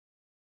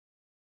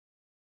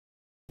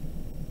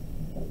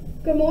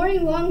Good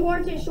morning,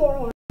 Longhorns and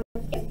Shorthorns.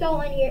 It's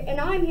Dalton here, and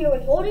I'm here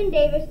with Holden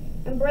Davis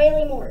and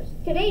Braylee Morris.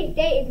 Today's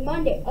date is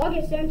Monday,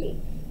 August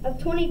 17th of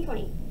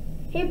 2020.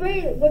 Hey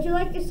Braylee, would you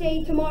like to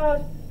say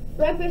tomorrow's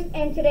breakfast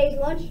and today's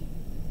lunch?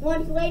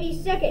 Lunch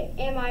ladies second,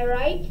 am I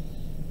right?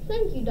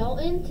 Thank you,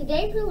 Dalton.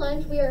 Today for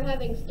lunch we are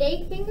having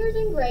steak fingers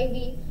and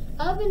gravy,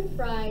 oven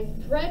fries,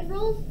 bread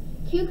rolls,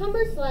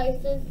 cucumber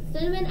slices,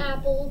 cinnamon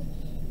apples,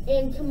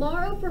 and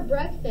tomorrow for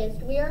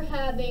breakfast we are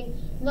having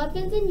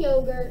muffins and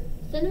yogurt,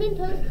 cinnamon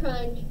toast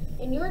crunch,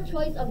 and your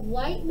choice of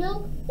white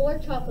milk or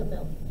chocolate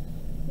milk.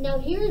 Now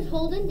here is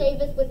Holden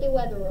Davis with the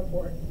weather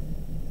report.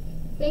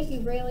 Thank you,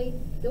 Braylee.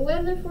 The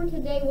weather for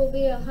today will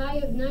be a high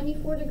of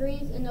 94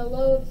 degrees and a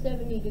low of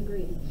 70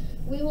 degrees.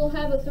 We will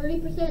have a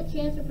 30%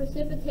 chance of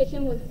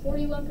precipitation with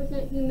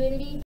 41%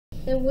 humidity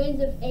and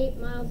winds of 8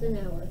 miles an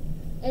hour.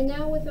 And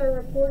now with our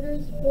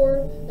reporters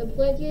for the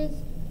pledges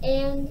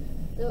and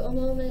a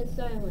moment of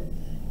silence.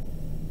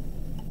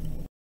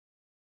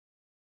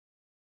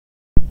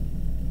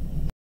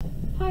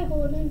 Hi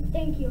Holden,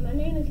 thank you. My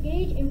name is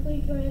Gage, and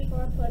please join us for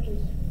our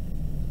pledges.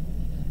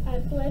 I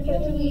pledge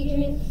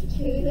allegiance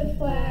to the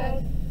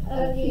flag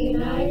of the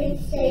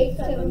United States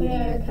of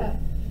America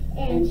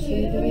and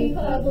to the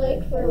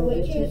republic for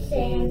which it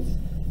stands,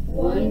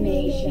 one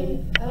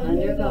nation,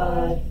 under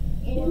God,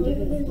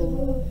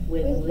 indivisible,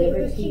 with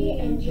liberty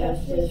and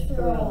justice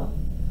for all.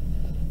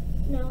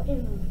 Now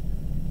Emma.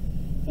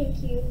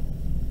 Thank you.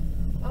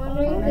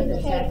 Honor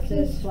the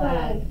Texas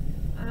flag.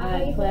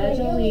 I pledge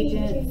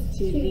allegiance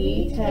to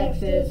thee,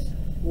 Texas,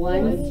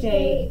 one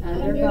state,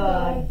 under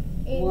God,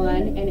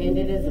 one and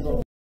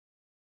indivisible.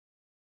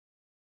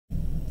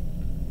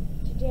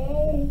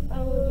 Today I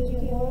will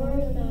do more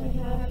than I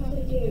have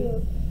to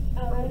do.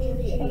 I will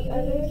treat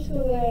others the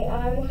way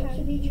I want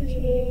to be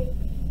treated,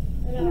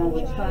 and I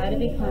will try to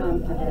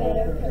become a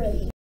better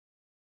person.